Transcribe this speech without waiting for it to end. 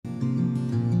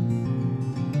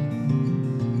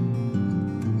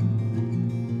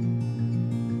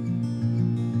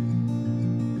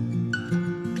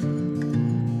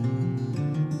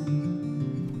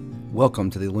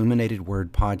Welcome to the Illuminated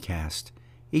Word Podcast.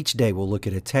 Each day we'll look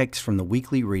at a text from the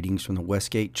weekly readings from the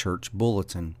Westgate Church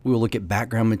Bulletin. We will look at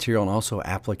background material and also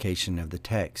application of the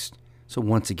text. So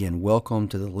once again, welcome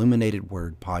to the Illuminated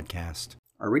Word Podcast.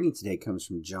 Our reading today comes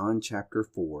from John chapter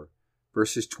 4,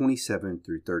 verses 27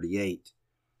 through 38.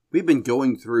 We've been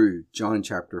going through John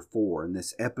chapter 4 in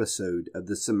this episode of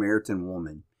the Samaritan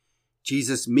woman.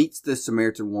 Jesus meets the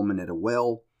Samaritan woman at a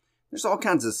well. There's all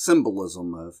kinds of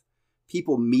symbolism of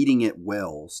people meeting at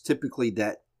wells. Typically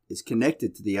that is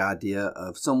connected to the idea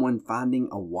of someone finding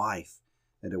a wife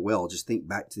at a well. Just think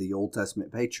back to the Old Testament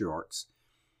patriarchs.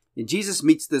 And Jesus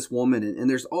meets this woman, and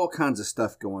there's all kinds of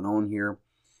stuff going on here.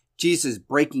 Jesus is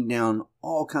breaking down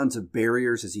all kinds of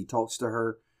barriers as he talks to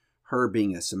her. Her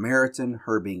being a Samaritan,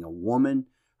 her being a woman,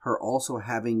 her also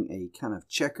having a kind of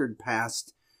checkered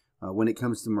past when it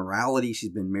comes to morality.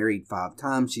 She's been married 5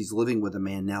 times. She's living with a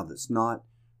man now that's not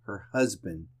her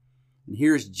husband. And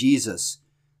here's Jesus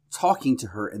talking to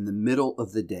her in the middle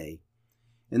of the day.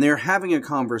 And they're having a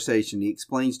conversation. He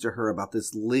explains to her about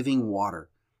this living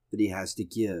water that he has to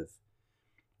give.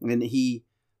 And he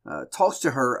talks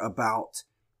to her about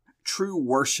true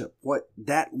worship, what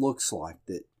that looks like.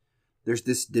 That there's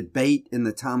this debate in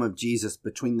the time of Jesus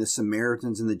between the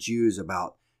Samaritans and the Jews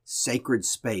about sacred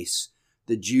space.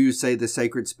 The Jews say the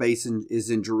sacred space is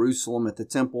in Jerusalem at the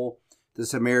temple. The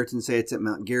Samaritans say it's at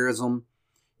Mount Gerizim.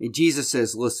 And Jesus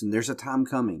says, listen, there's a time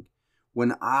coming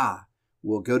when I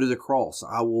will go to the cross.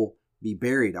 I will be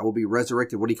buried. I will be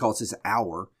resurrected, what he calls his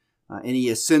hour. And he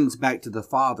ascends back to the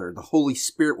Father. The Holy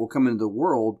Spirit will come into the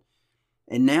world.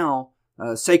 And now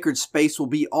sacred space will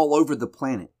be all over the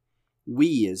planet.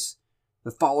 We, as the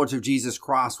followers of Jesus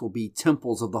Christ, will be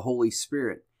temples of the Holy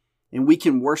Spirit. And we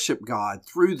can worship God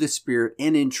through the Spirit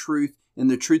and in truth, in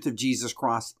the truth of Jesus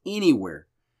Christ, anywhere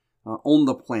on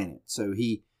the planet. So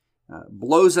he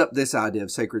blows up this idea of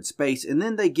sacred space. And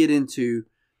then they get into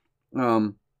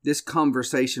this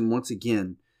conversation once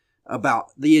again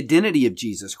about the identity of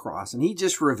Jesus Christ. And he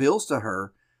just reveals to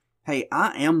her, hey,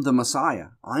 I am the Messiah.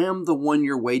 I am the one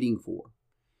you're waiting for.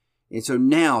 And so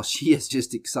now she is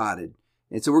just excited.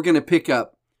 And so we're going to pick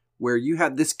up where you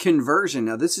have this conversion.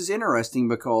 Now this is interesting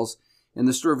because in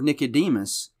the story of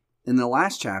Nicodemus, in the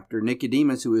last chapter,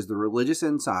 Nicodemus, who is the religious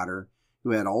insider,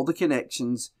 who had all the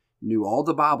connections, knew all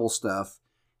the Bible stuff,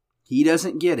 he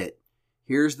doesn't get it.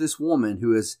 Here's this woman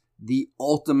who is the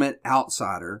ultimate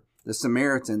outsider, the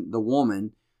Samaritan, the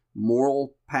woman,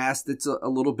 moral past that's a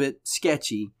little bit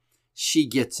sketchy. She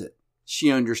gets it.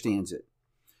 She understands it.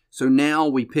 So now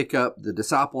we pick up, the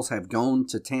disciples have gone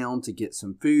to town to get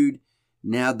some food.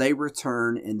 Now they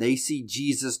return and they see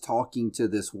Jesus talking to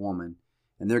this woman,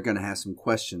 and they're going to have some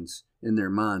questions in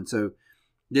their mind. So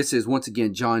this is once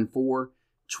again John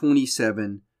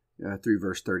 4:27 through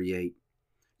verse 38.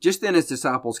 Just then his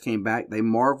disciples came back. They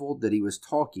marveled that he was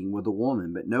talking with a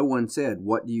woman, but no one said,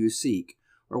 "What do you seek?"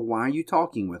 or "Why are you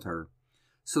talking with her?"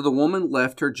 So the woman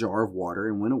left her jar of water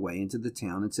and went away into the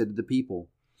town and said to the people,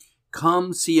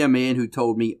 "Come see a man who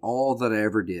told me all that I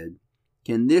ever did.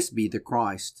 Can this be the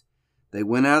Christ?" They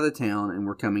went out of the town and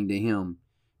were coming to him.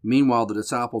 Meanwhile the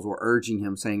disciples were urging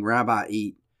him, saying, "Rabbi,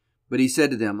 eat." But he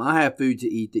said to them, "I have food to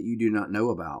eat that you do not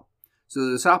know about." So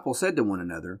the disciples said to one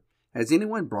another, "Has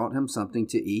anyone brought him something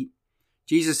to eat?"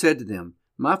 Jesus said to them,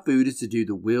 "My food is to do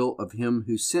the will of him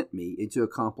who sent me and to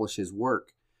accomplish his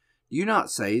work. Do you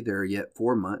not say there are yet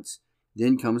 4 months?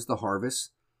 Then comes the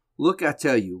harvest. Look, I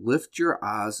tell you, lift your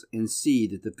eyes and see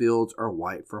that the fields are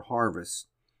white for harvest.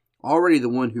 Already the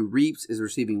one who reaps is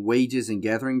receiving wages and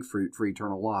gathering fruit for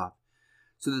eternal life,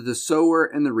 so that the sower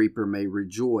and the reaper may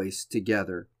rejoice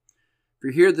together.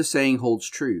 For here the saying holds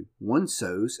true, one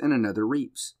sows and another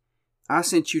reaps. I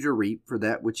sent you to reap for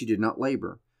that which you did not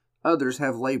labor. Others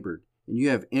have labored, and you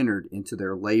have entered into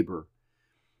their labor."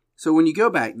 So when you go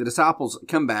back, the disciples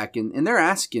come back, and they're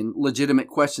asking legitimate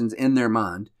questions in their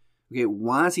mind. Okay,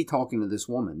 why is he talking to this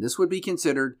woman? This would be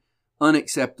considered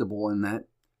unacceptable in that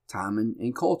time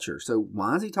and culture. So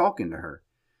why is he talking to her?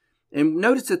 And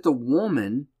notice that the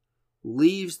woman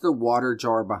leaves the water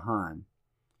jar behind.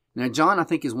 Now, John, I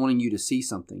think, is wanting you to see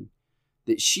something.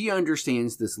 That she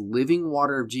understands this living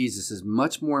water of Jesus is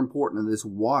much more important than this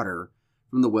water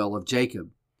from the well of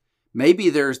Jacob. Maybe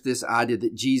there's this idea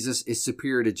that Jesus is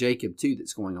superior to Jacob too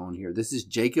that's going on here. This is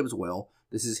Jacob's well.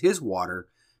 This is his water.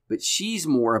 But she's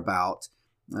more about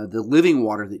the living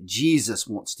water that Jesus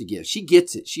wants to give. She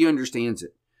gets it. She understands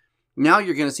it. Now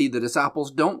you're going to see the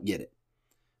disciples don't get it.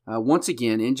 Once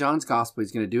again, in John's gospel,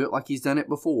 he's going to do it like he's done it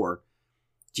before.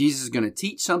 Jesus is going to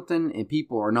teach something and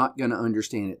people are not going to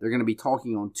understand it. They're going to be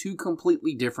talking on 2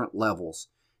 completely different levels,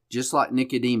 just like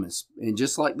Nicodemus and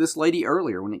just like this lady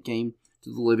earlier when it came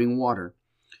to the living water.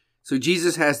 So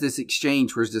Jesus has this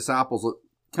exchange where his disciples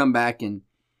come back and,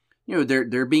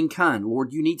 they're being kind.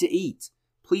 Lord, you need to eat.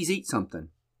 Please eat something.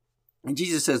 And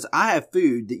Jesus says, I have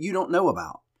food that you don't know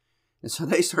about. And so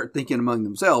they start thinking among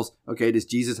themselves, okay, does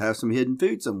Jesus have some hidden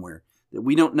food somewhere that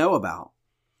we don't know about?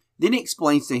 Then he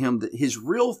explains to him that his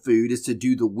real food is to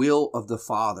do the will of the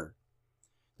Father.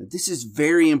 Now, this is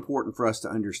very important for us to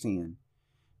understand.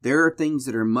 There are things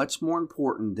that are much more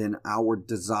important than our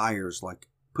desires, like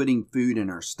putting food in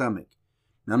our stomach.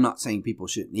 Now, I'm not saying people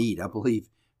shouldn't eat. I believe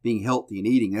being healthy and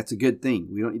eating, that's a good thing.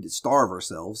 We don't need to starve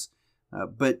ourselves.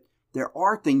 But there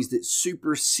are things that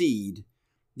supersede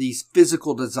these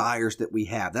physical desires that we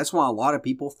have. That's why a lot of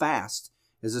people fast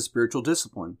as a spiritual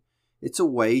discipline. It's a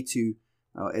way to,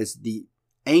 as the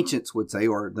ancients would say,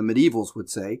 or the medievals would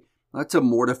say, to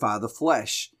mortify the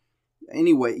flesh.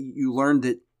 Anyway, you learn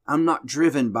that I'm not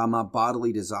driven by my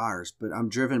bodily desires, but I'm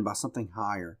driven by something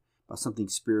higher, by something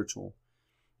spiritual.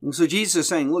 And so Jesus is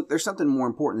saying, look, there's something more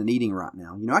important than eating right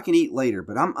now. I can eat later,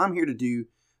 but I'm here to do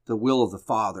the will of the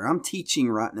Father. I'm teaching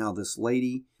right now this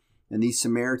lady and these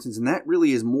Samaritans, and that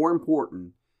really is more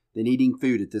important than eating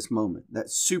food at this moment.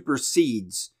 That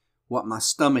supersedes what my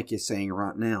stomach is saying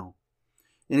right now.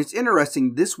 And it's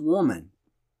interesting, this woman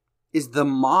is the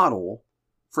model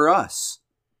for us.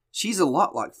 She's a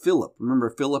lot like Philip. Remember,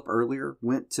 Philip earlier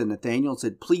went to Nathanael and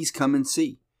said, please come and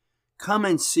see. Come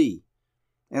and see.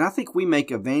 And I think we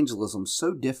make evangelism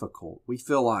so difficult. We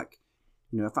feel like,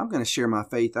 if I'm going to share my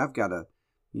faith, I've got to,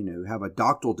 have a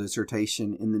doctoral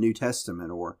dissertation in the New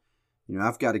Testament, or,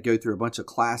 I've got to go through a bunch of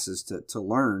classes to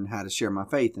learn how to share my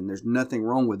faith. And there's nothing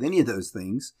wrong with any of those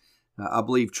things. I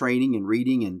believe training and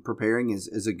reading and preparing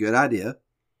is a good idea.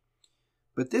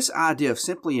 But this idea of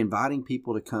simply inviting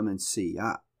people to come and see,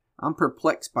 I'm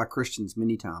perplexed by Christians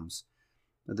many times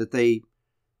that they,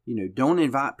 don't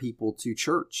invite people to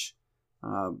church.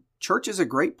 Church is a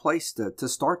great place to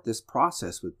start this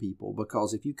process with people,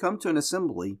 because if you come to an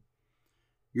assembly,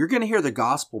 you're going to hear the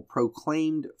gospel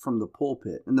proclaimed from the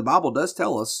pulpit. And the Bible does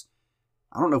tell us,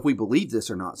 I don't know if we believe this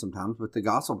or not sometimes, but the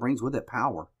gospel brings with it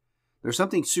power. There's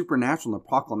something supernatural in the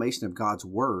proclamation of God's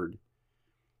word.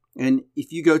 And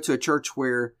if you go to a church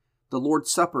where the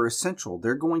Lord's Supper is central,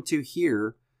 they're going to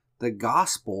hear the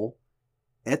gospel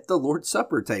at the Lord's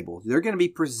Supper table. They're going to be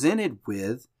presented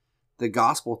with the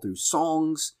gospel through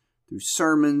songs, through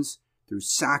sermons, through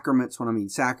sacraments. When I mean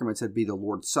sacraments, that'd be the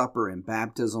Lord's Supper and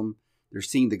baptism. They're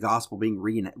seeing the gospel being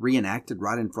reenacted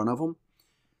right in front of them.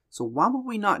 So why would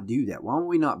we not do that? Why would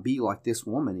we not be like this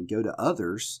woman and go to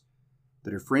others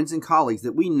that are friends and colleagues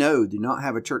that we know do not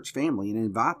have a church family and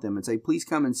invite them and say, please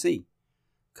come and see.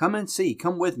 Come and see.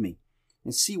 Come with me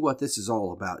and see what this is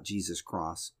all about, Jesus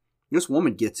Christ. This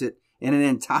woman gets it, and an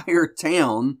entire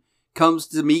town comes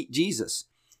to meet Jesus.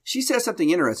 She says something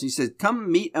interesting. She says, come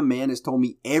meet a man who's told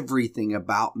me everything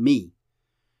about me.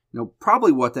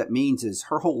 Probably what that means is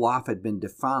her whole life had been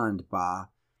defined by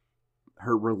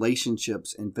her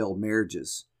relationships and failed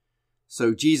marriages.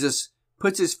 So Jesus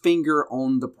puts his finger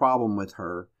on the problem with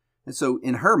her. And so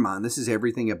in her mind, this is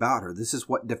everything about her. This is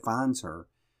what defines her,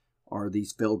 are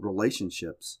these failed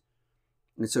relationships.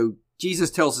 And so Jesus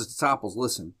tells his disciples,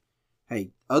 listen,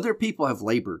 hey, other people have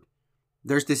labored.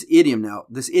 There's this idiom now.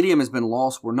 This idiom has been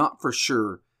lost. We're not for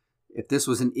sure if this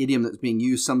was an idiom that's being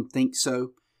used. Some think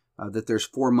so, that there's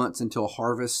 4 months until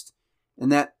harvest.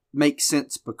 And that makes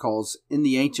sense because in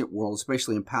the ancient world,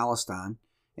 especially in Palestine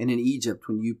and in Egypt,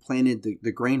 when you planted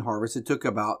the grain harvest, it took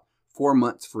about 4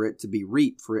 months for it to be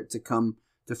reaped, for it to come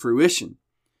to fruition.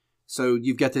 So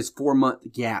you've got this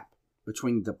 4-month gap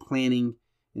between the planting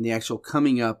and the actual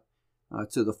coming up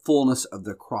to the fullness of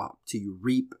the crop, till you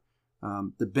reap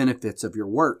the benefits of your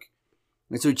work.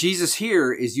 And so Jesus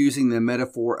here is using the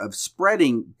metaphor of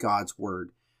spreading God's word,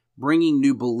 bringing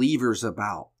new believers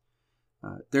about.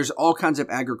 There's all kinds of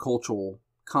agricultural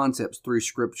concepts through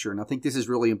Scripture, and I think this is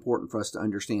really important for us to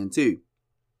understand too.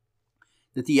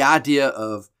 That the idea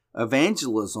of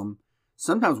evangelism,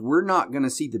 sometimes we're not going to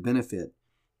see the benefit.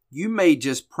 You may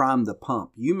just prime the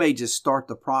pump. You may just start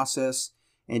the process,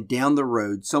 and down the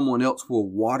road, someone else will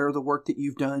water the work that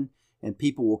you've done, and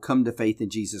people will come to faith in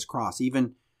Jesus Christ.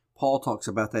 Even Paul talks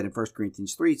about that in 1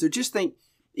 Corinthians 3. So just think,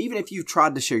 even if you've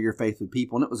tried to share your faith with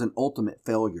people and it was an ultimate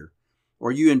failure,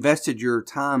 or you invested your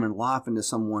time and life into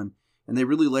someone and they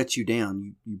really let you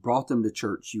down, you brought them to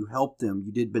church, you helped them,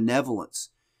 you did benevolence,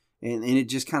 and it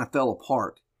just kind of fell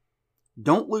apart.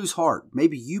 Don't lose heart.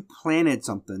 Maybe you planted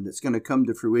something that's going to come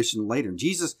to fruition later. And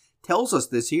Jesus tells us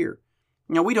this here.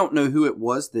 Now, we don't know who it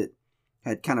was that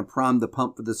had kind of primed the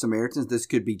pump for the Samaritans. This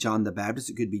could be John the Baptist.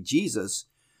 It could be Jesus.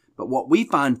 But what we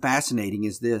find fascinating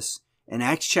is this. In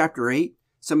Acts chapter 8,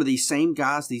 some of these same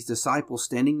guys, these disciples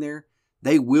standing there,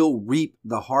 they will reap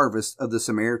the harvest of the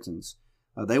Samaritans.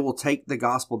 They will take the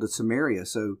gospel to Samaria.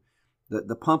 So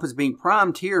the pump is being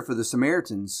primed here for the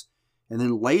Samaritans. And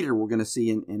then later we're going to see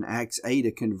in Acts 8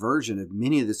 a conversion of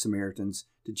many of the Samaritans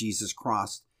to Jesus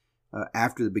Christ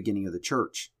after the beginning of the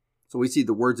church. So we see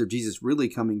the words of Jesus really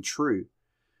coming true.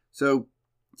 So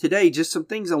today, just some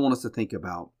things I want us to think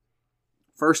about.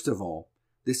 First of all,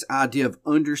 this idea of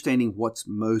understanding what's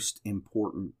most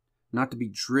important, not to be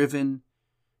driven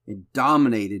and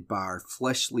dominated by our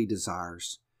fleshly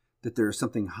desires, that there is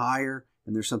something higher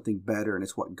and there's something better, and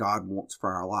it's what God wants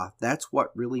for our life. That's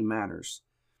what really matters.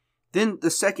 Then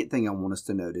the second thing I want us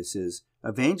to notice is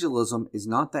evangelism is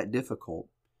not that difficult.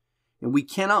 And we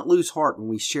cannot lose heart when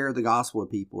we share the gospel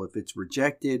with people if it's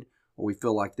rejected or we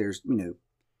feel like there's,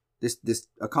 this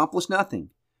accomplished nothing.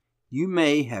 You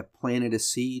may have planted a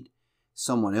seed.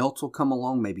 Someone else will come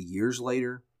along maybe years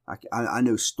later. I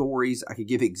know stories. I could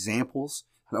give examples.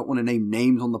 I don't want to name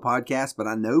names on the podcast, but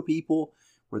I know people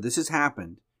where this has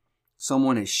happened.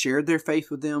 Someone has shared their faith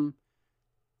with them.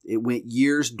 It went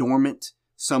years dormant.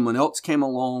 Someone else came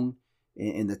along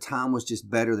and the time was just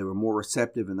better. They were more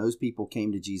receptive and those people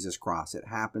came to Jesus Christ. It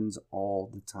happens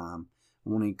all the time. I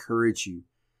want to encourage you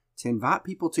to invite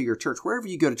people to your church. Wherever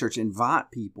you go to church,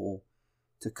 invite people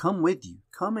to come with you.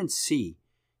 Come and see.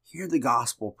 Hear the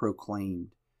gospel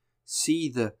proclaimed. See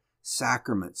the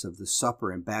sacraments of the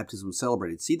supper and baptism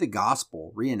celebrated. See the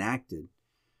gospel reenacted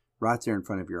right there in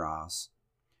front of your eyes.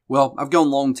 Well, I've gone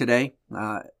long today.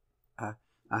 I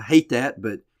hate that,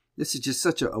 but this is just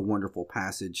such a wonderful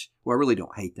passage. Well, I really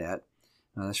don't hate that.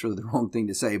 That's really the wrong thing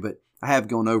to say, but I have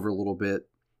gone over a little bit.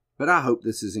 But I hope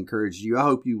this has encouraged you. I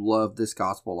hope you love this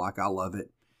gospel like I love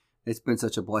it. It's been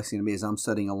such a blessing to me as I'm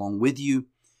studying along with you.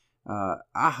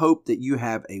 I hope that you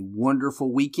have a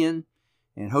wonderful weekend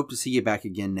and hope to see you back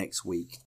again next week.